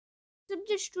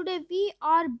subjects. Today we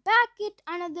are back at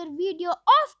another video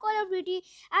of Call of Duty.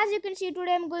 As you can see,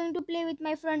 today I'm going to play with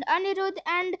my friend Anirudh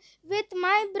and with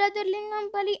my brother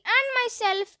Lingampali and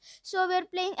myself. So we're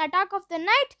playing Attack of the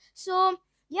Night. So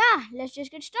yeah, let's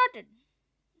just get started.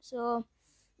 So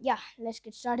yeah, let's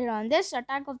get started on this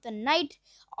Attack of the Night.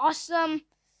 Awesome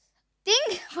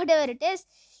thing, whatever it is.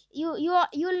 You'll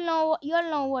know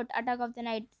what Attack of the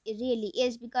Night really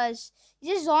is, because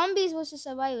just zombies versus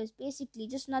survivors, basically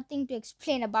just nothing to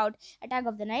explain about Attack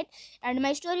of the Night. And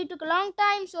my story took a long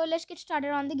time, so let's get started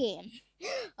on the game.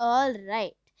 All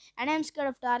right, and I'm scared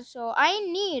of dark, so I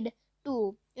need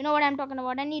to, you know what I'm talking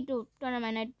about, I need to turn on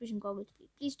my night vision goggles.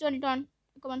 Please turn it on.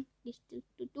 Come on, please do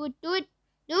it, do it, do it,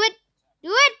 do it,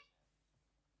 do it,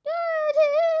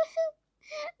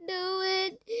 do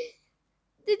it.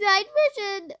 The night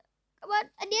vision. Come on,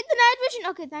 I need the night vision.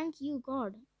 Okay, thank you,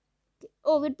 God.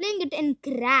 Oh, we're playing it in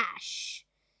Crash.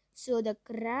 So the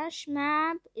Crash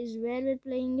map is where we're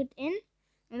playing it in.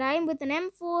 And I'm with an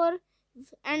M4.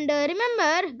 And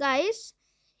remember, guys,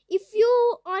 if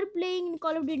you are playing in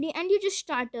Call of Duty and you just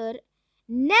starter,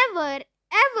 never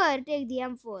ever take the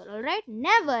M4. All right,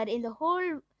 never in the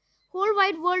whole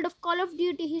wide world of Call of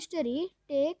Duty history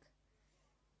take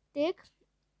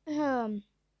um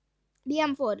the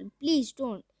M4. Please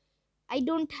don't. I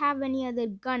don't have any other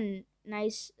gun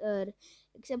nicer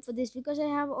except for this, because I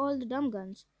have all the dumb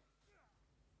guns.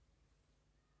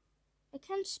 I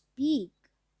can't speak.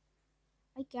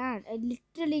 I can't. I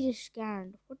literally just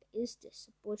can't. What is this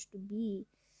supposed to be?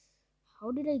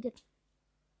 How did I get...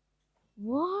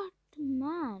 What,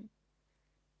 man?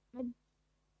 My...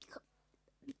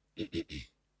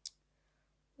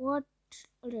 What?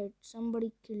 Alright,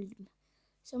 somebody killed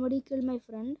my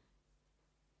friend.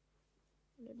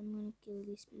 I'm gonna kill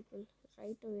these people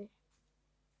right away.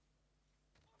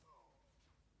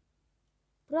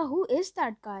 Bro, who is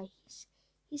that guy?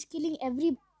 He's killing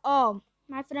every... Oh,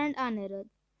 my friend Anirudh.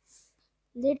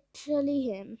 Literally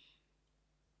him.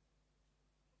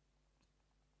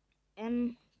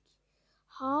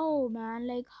 How, man?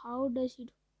 Like, how does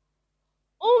he...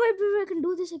 Oh, wait, I can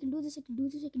do this. Wait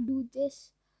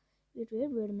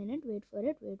a minute. Wait for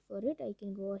it. I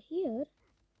can go here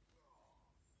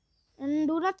and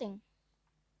do nothing.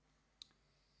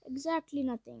 Exactly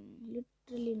nothing.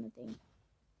 Literally nothing.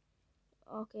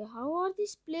 Okay, how are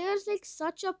these players like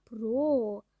such a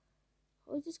pro?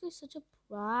 How is this guy such a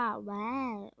pro? Wow.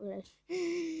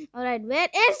 Alright, where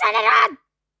is Anirudh?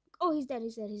 Oh, he's there.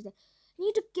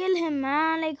 Need to kill him,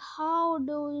 man. Like, how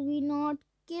do we not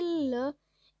kill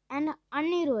an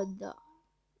Anirudh?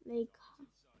 Like,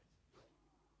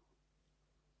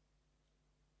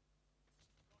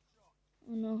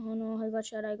 oh no, I got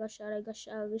shot.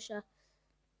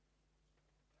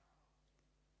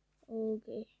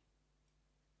 Okay.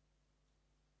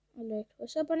 Alright,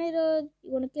 what's up, Anirudh?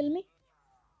 You wanna kill me?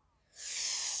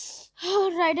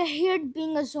 Alright, I hate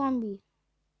being a zombie.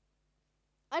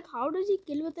 Like, how does he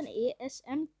kill with an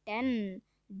ASM-10?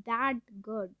 That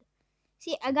good.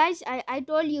 See, guys, I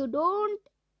told you, don't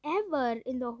ever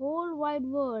in the whole wide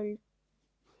world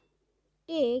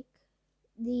take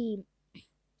the,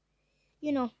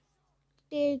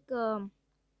 take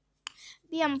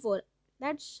PM4.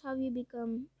 That's how you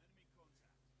become...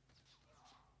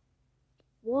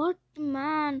 What,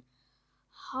 man?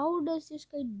 How does this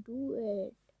guy do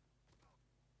it?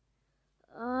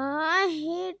 I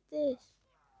hate this.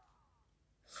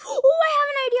 Oh,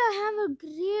 I have a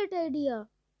great idea.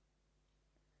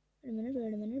 Wait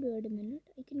a minute.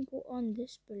 I can go on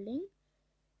this building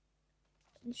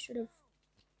instead of...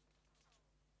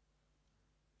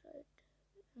 Right.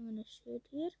 I'm gonna sit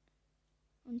here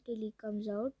until he comes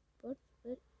out. But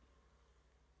where...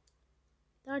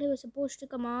 Thought he was supposed to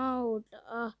come out.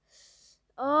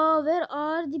 Oh, where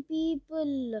are the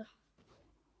people?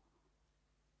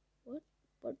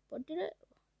 What did I...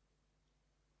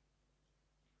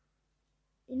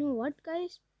 You know what,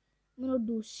 guys? I'm gonna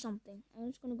do something. I'm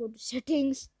just gonna go to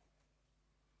settings.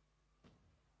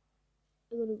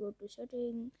 I'm going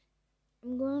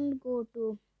to go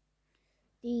to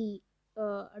the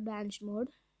advanced mode,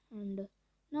 and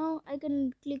now I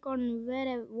can click on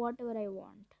whatever I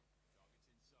want.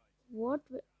 What?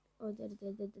 Oh, the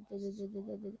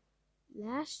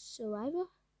last survivor.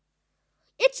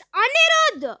 It's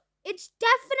Anirudh. It's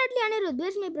definitely Anirudh.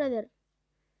 Where's my brother?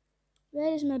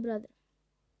 Where is my brother?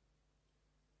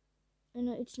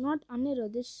 No, it's not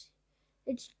Anirudh.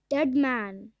 It's Dead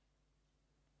Man.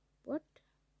 What?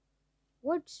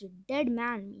 What's dead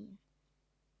man mean?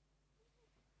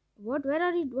 What? What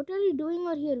are you doing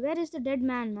over here? Where is the dead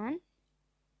man, man?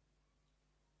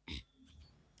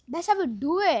 That's how we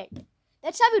do it.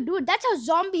 That's how we do it. That's how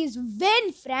zombies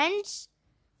win, friends.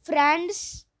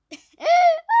 Friends.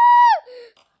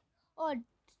 Oh,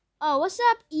 oh, what's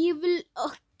up, evil?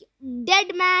 Oh,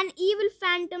 dead man, evil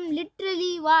phantom.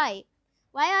 Literally, why?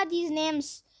 Why are these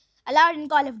names allowed in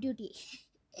Call of Duty?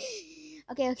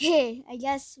 Okay. I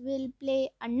guess we'll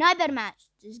play another match.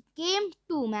 This is game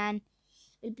 2, man.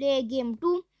 We'll play a game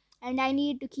 2, and I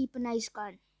need to keep a nice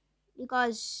gun.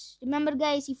 Because remember,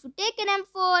 guys, if you take an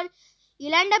M4,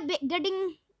 you'll end up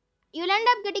getting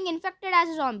infected as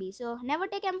a zombie. So never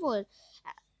take M4.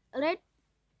 Alright?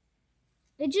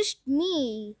 It's just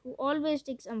me who always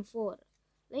takes M4.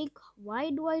 Like,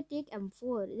 why do I take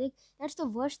M4? Like, that's the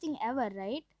worst thing ever,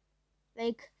 right?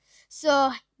 Like,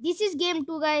 so this is game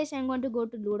 2, guys. I'm going to go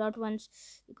to loadout once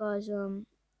because I'm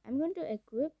going to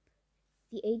equip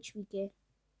the HVK.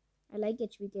 I like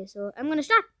HVK, so I'm gonna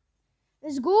start.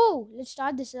 Let's go. Let's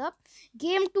start this up.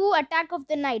 Game 2, Attack of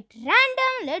the Night.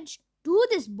 Random. Let's do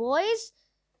this, boys.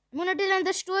 I'm gonna tell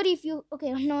another story if you...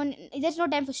 Okay, no, there's no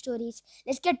time for stories.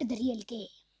 Let's get to the real game.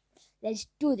 Let's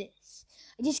do this.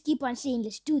 I just keep on saying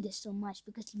let's do this so much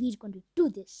because we're going to do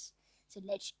this. So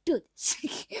let's do this.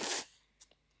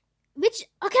 Okay,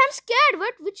 I'm scared.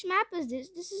 What? Which map is this?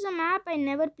 This is a map I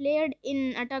never played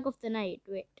in Attack of the Night.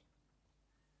 Wait.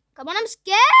 Come on, I'm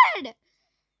scared.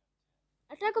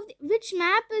 Which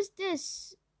map is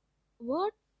this?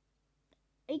 What?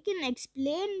 I can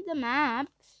explain the map.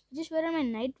 Just wear my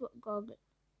night goggle.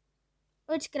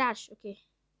 Oh, it's Crash. Okay.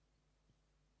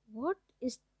 What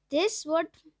is this? What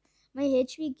my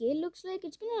HVK looks like?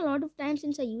 It's been a lot of time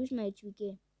since I used my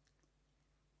HVK.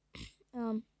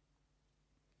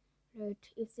 Right.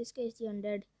 If this guy is the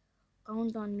undead,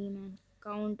 count on me, man.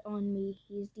 Count on me.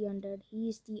 He's the undead.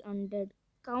 He's the undead.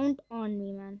 Count on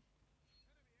me, man.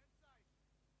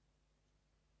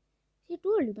 He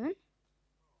told you, man.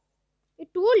 I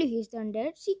told you he's the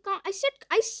undead. See, I said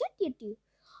it to you.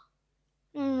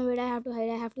 No, wait, I have to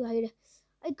hide.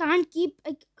 I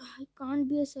can't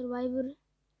be a survivor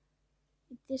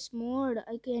with this mode.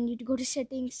 I need to go to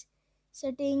settings.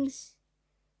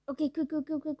 Okay, quick.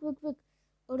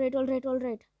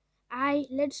 Alright.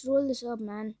 Let's roll this up,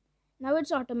 man. Now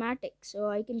it's automatic, so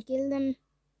I can kill them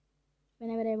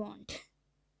whenever I want.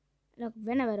 Look,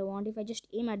 whenever I want. If I just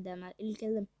aim at them, it'll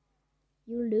kill them.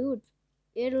 You'll do it.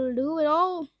 It'll do it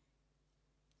all.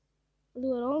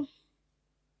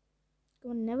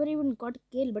 Come on, never even got a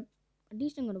kill, but at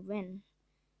least I'm gonna win.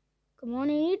 Come on,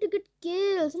 I need to get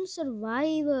kills. I'm a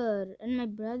survivor. And my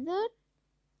brother?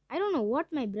 I don't know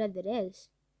what my brother is.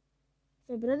 If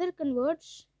my brother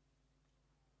converts...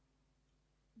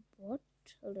 What?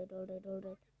 Alright.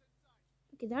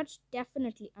 Okay, that's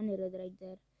definitely Anirudh right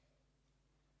there.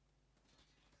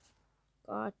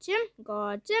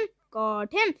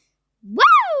 Got him.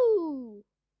 Woo!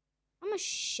 I'm gonna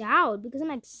shout because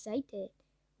I'm excited.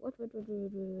 What? Wait. There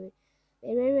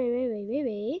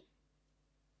we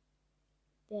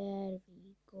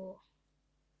go.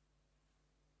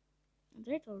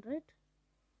 Alright.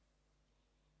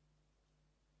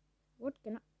 What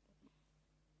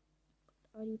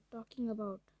are you talking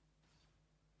about?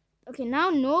 Okay, now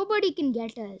nobody can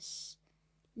get us.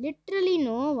 Literally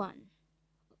no one.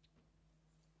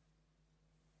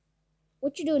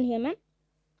 What you doing here, man?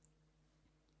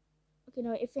 Okay,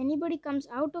 now if anybody comes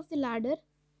out of the ladder,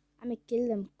 I'm gonna kill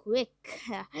them quick.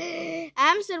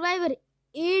 I'm survivor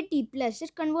 80 plus.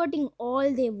 Just converting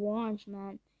all they want,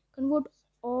 man. Convert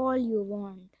all you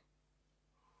want.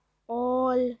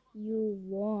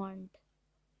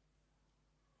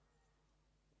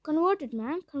 Convert it,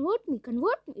 man. Convert me. Try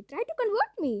to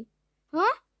convert me.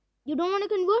 Huh? You don't want to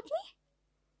convert me?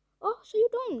 Oh, so you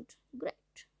don't. Great.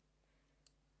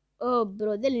 Oh,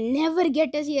 bro, they'll never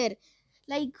get us here.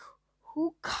 Like,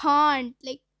 who can't?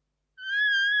 Like,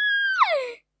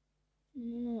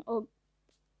 oh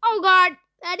God,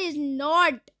 that is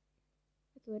not.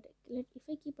 Okay, wait. If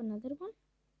I keep another one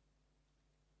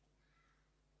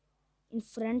in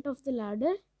front of the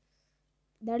ladder,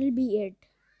 that'll be it.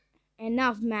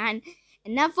 Enough, man.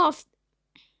 Enough of.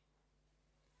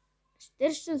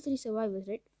 There's still 3 survivors,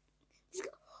 right? Let's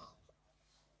go.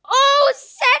 Oh,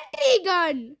 sentry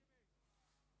gun.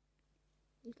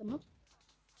 We'll come up.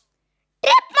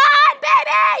 Trip mine,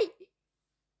 baby.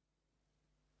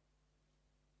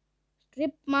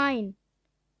 Trip mine.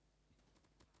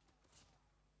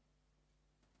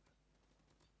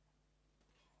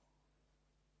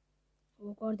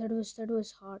 Oh God, that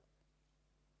was hard.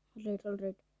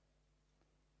 Alright.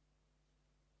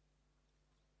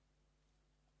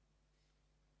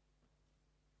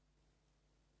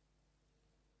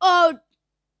 Oh,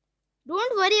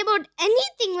 don't worry about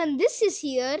anything when this is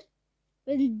here.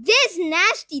 When this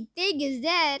nasty thing is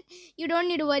there, you don't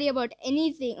need to worry about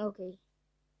anything. Okay.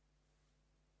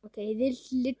 Okay,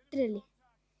 there's literally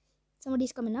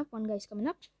somebody's coming up. One guy's coming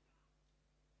up.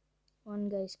 One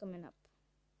guy's coming up.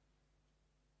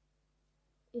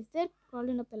 If they're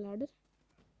crawling up a ladder.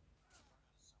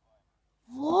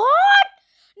 What?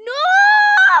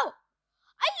 No!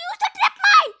 I used a trip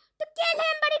mine to kill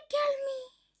him, but it killed me.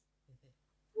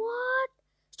 What?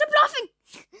 Stop laughing!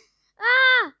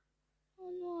 Ah!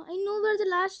 Oh no! I know where the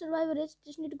last survivor is.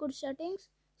 Just need to go to settings,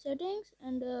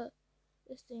 and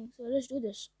this thing. So let's do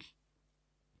this.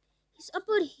 He's up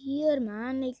over here,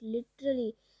 man. Like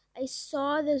literally, I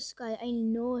saw this guy. I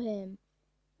know him.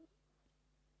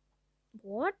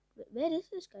 What? Where is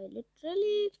this guy?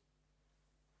 Literally.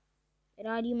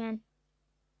 Where are you, man?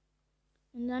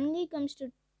 And then he comes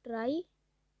to try.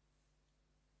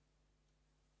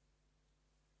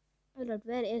 Alright,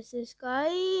 where is this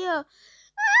guy?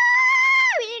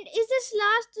 Is this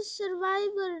last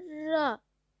survivor?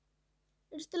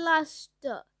 It's the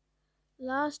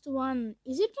last one.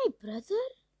 Is it my brother?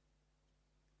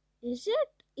 Is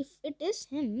it? If it is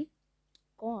him,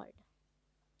 God,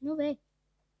 no way.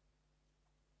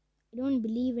 I don't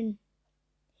believe in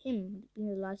him being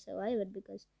the last survivor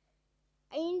because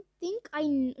I think I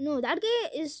know that guy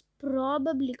is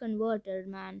probably converted,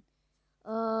 man.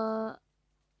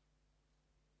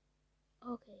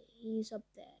 Okay, he's up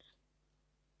there.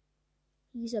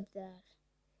 He's up there.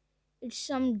 It's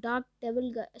some dark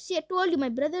devil guy. See, I told you, my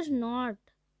brother's not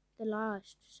the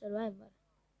last survivor.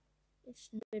 It's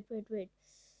wait.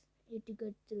 I need to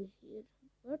get through here.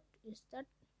 What is that?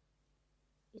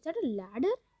 Is that a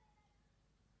ladder?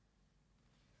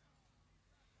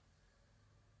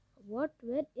 What?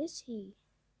 Where is he?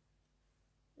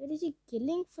 Where is he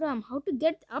killing from? How to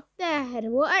get up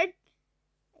there? What?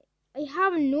 I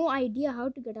have no idea how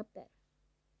to get up there.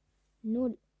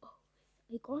 No. Oh,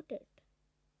 I got it.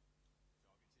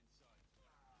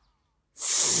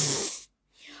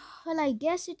 Well, I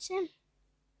guess it's him.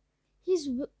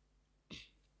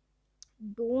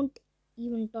 Don't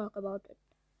even talk about it.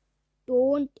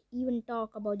 Don't even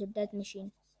talk about the death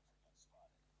machine.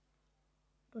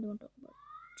 Don't even talk about it.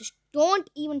 Just don't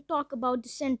even talk about the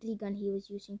sentry gun he was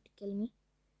using to kill me.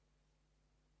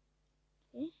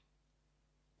 Okay.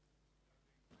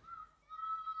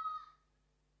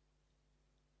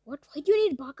 What? Why do you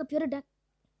need backup? You're a duck.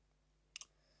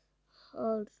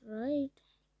 Alright.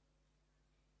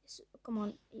 So, come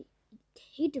on. I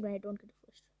hate it when I don't get it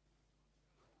first.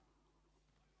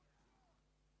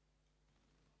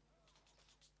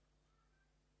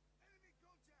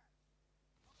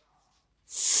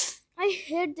 I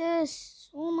hate this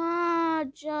so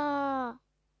much.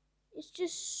 It's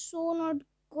just so not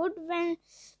good when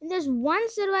there's one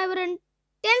survivor and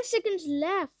 10 seconds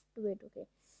left. Wait, okay.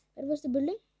 Where was the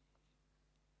building?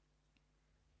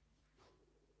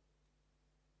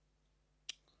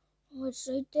 Oh, it's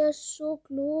right there, so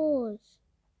close.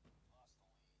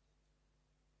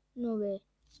 No way.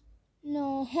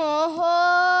 No.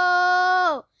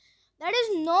 That is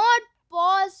not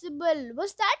possible. What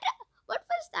was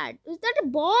that? Was that a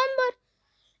bomb or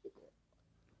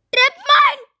trip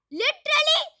mine?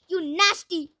 Literally, you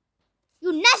nasty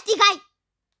guy,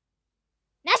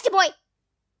 nasty boy.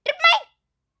 Trip mine.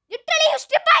 Literally, you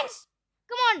strip mines.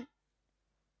 Come on.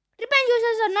 Trip mine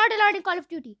users are not allowed in Call of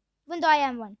Duty, even though I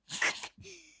am one.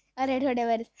 Alright,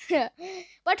 whatever.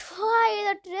 But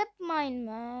why a trip mine,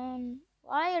 man?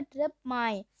 Why a trip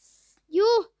mine?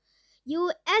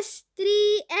 You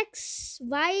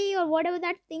S3XY or whatever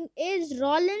that thing is,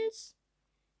 Rollins.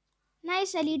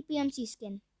 Nice Elite PMC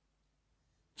skin.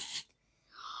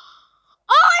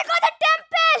 Oh, I got the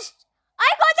Tempest!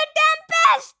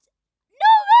 No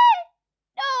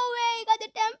way, I got the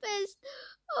Tempest.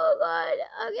 Oh god.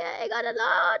 Okay, I got a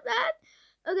lot, man.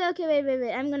 Okay,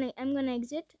 wait. I'm gonna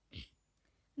exit.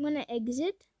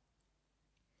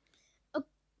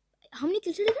 How many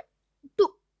kills did I get? 2.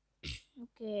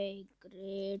 Okay,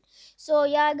 great. So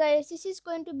yeah, guys, this is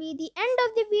going to be the end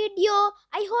of the video.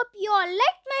 I hope you all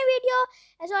liked my video.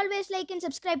 As always, like and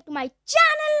subscribe to my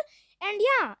channel. And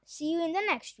yeah, see you in the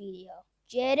next video.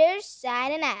 Jitters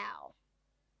signing out.